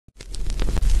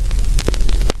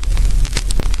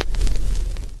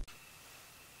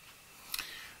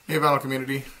Hey vinyl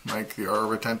community, Mike the Aural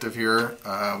Retentive here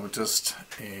with just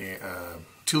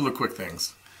two little quick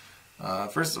things.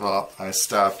 First of all, I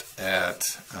stopped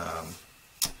at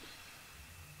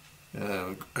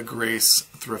a Grace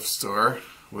thrift store,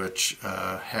 which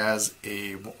has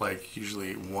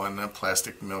usually one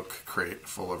plastic milk crate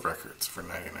full of records for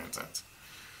 99 cents.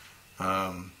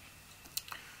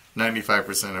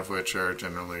 95% of which are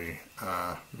generally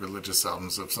religious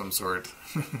albums of some sort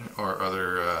or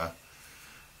other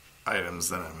items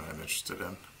that I'm not interested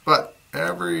in. But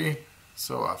every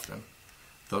so often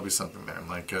there'll be something there.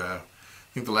 Like I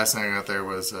think the last thing I got there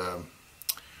was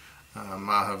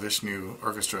Mahavishnu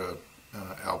Orchestra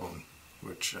album,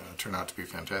 which turned out to be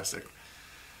fantastic.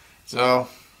 So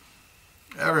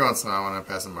every once in a while when I'm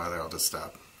passing by there, I'll just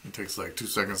stop. It takes like 2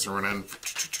 seconds to run in.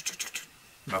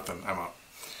 Nothing. I'm out.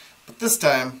 But this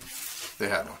time they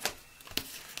had one.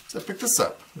 So I picked this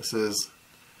up. This is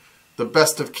The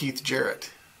Best of Keith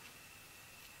Jarrett.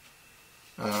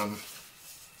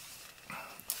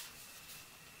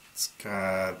 It's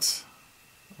got,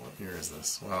 what year is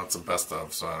this? Well, it's a best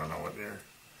of, so I don't know what year.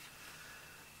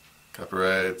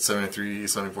 Copyright 73,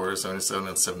 74, 77,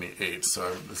 and 78.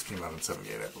 So this came out in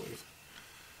 78, I believe.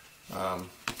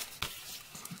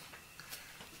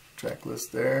 Track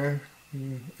list there.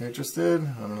 Interested?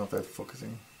 I don't know if that's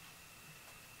focusing.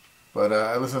 But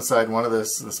I listened to side one of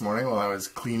this morning while I was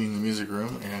cleaning the music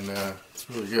room, and it's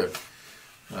really good.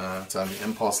 It's on the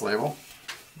Impulse label,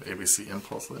 the ABC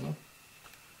Impulse label.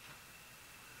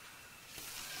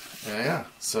 And yeah,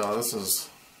 so this is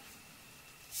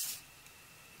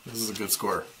a good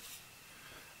score.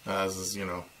 This is, you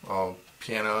know, all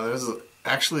piano. There's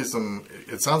actually some.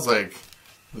 It sounds like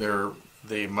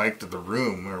they mic'd the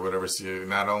room or whatever. So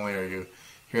not only are you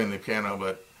hearing the piano,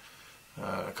 but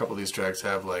a couple of these tracks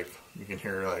have you can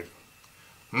hear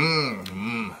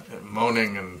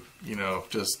moaning and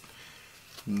just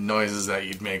noises that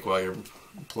you'd make while you're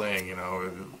playing.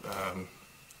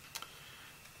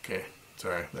 Okay,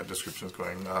 sorry, that description is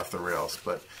going off the rails,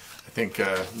 but I think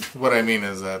what I mean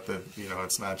is that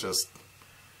it's not just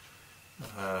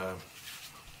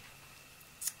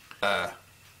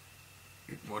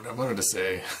what I wanted to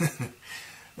say,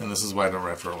 and this is why I don't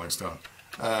write for Rolling Stone.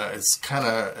 It's kind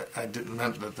of,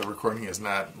 meant that the recording is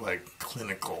not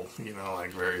clinical,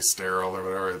 very sterile or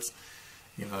whatever. It's,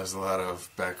 there's a lot of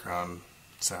background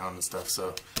sound and stuff,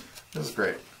 so this is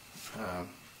great.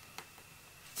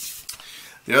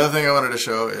 The other thing I wanted to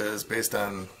show is based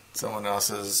on someone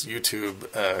else's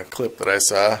YouTube clip that I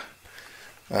saw.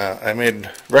 I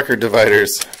made record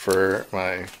dividers for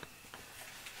my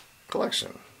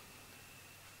collection.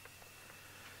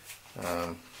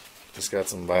 Just got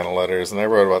some vinyl letters, and I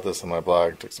wrote about this on my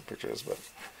blog, took some pictures, but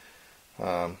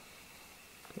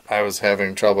I was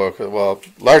having trouble,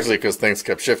 largely because things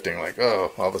kept shifting,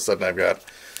 all of a sudden I've got,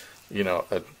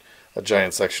 a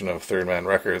giant section of Third Man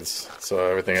records, so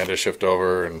everything had to shift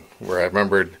over, and where I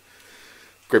remembered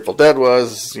Grateful Dead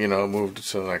was, moved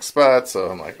to the next spot,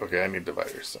 so I'm like, okay, I need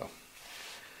dividers, so.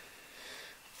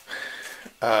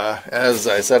 As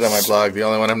I said on my blog, the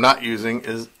only one I'm not using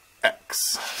is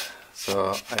X.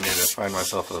 So I need to find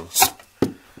myself a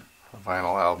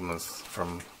vinyl album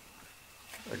from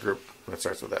a group that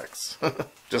starts with X,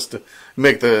 just to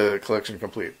make the collection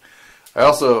complete. I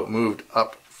also moved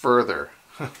up further,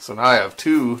 so now I have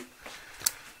two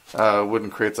wooden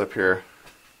crates up here.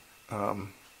 For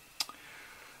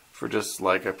just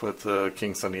I put the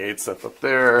King Sunny 8 stuff up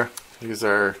there. These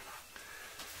are,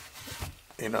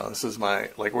 this is my,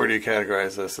 where do you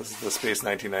categorize this? This is the Space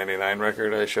 1999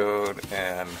 record I showed,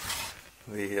 and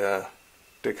the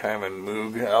Dick Hyman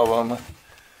Moog album.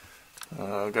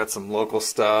 Got some local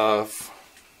stuff.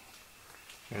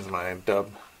 Here's my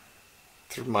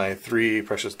my 3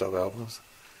 Precious Dub albums.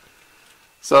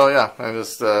 So yeah, I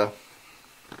just kind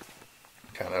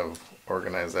of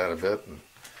organized that a bit, and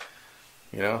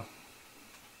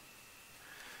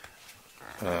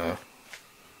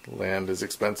land is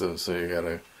expensive, so you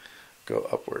gotta go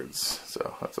upwards.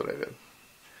 So that's what I did.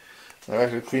 I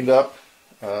actually cleaned up.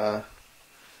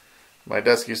 My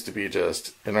desk used to be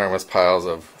just enormous piles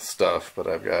of stuff, but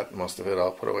I've got most of it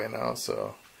all put away now.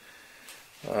 So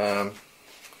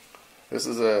this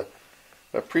is a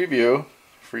preview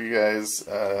for you guys.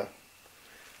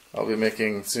 I'll be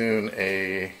making soon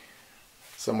a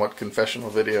somewhat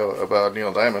confessional video about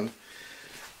Neil Diamond.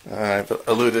 I've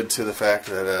alluded to the fact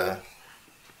that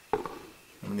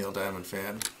I'm a Neil Diamond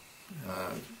fan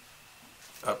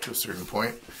up to a certain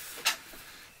point.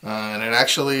 And it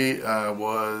actually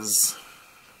was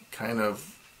kind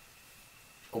of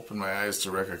opened my eyes to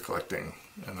record collecting,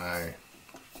 and I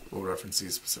will reference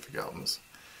these specific albums.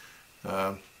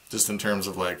 just in terms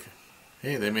of like,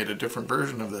 hey, they made a different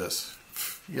version of this.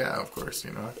 Yeah, of course,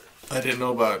 you know. I didn't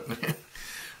know about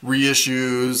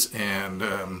reissues and,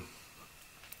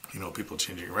 you know, people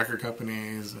changing record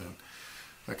companies and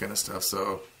that kind of stuff.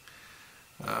 So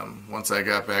once I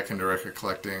got back into record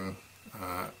collecting,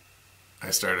 I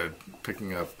started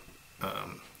picking up,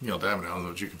 you know, diamond nails,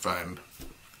 which you can find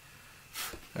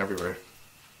everywhere.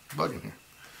 Bug in here.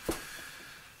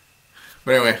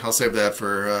 But anyway, I'll save that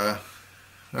for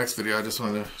next video. I just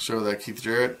wanted to show that Keith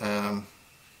Jarrett and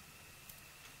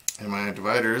my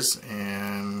dividers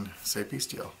and say peace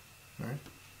to y'all. Alright?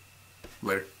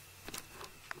 Later.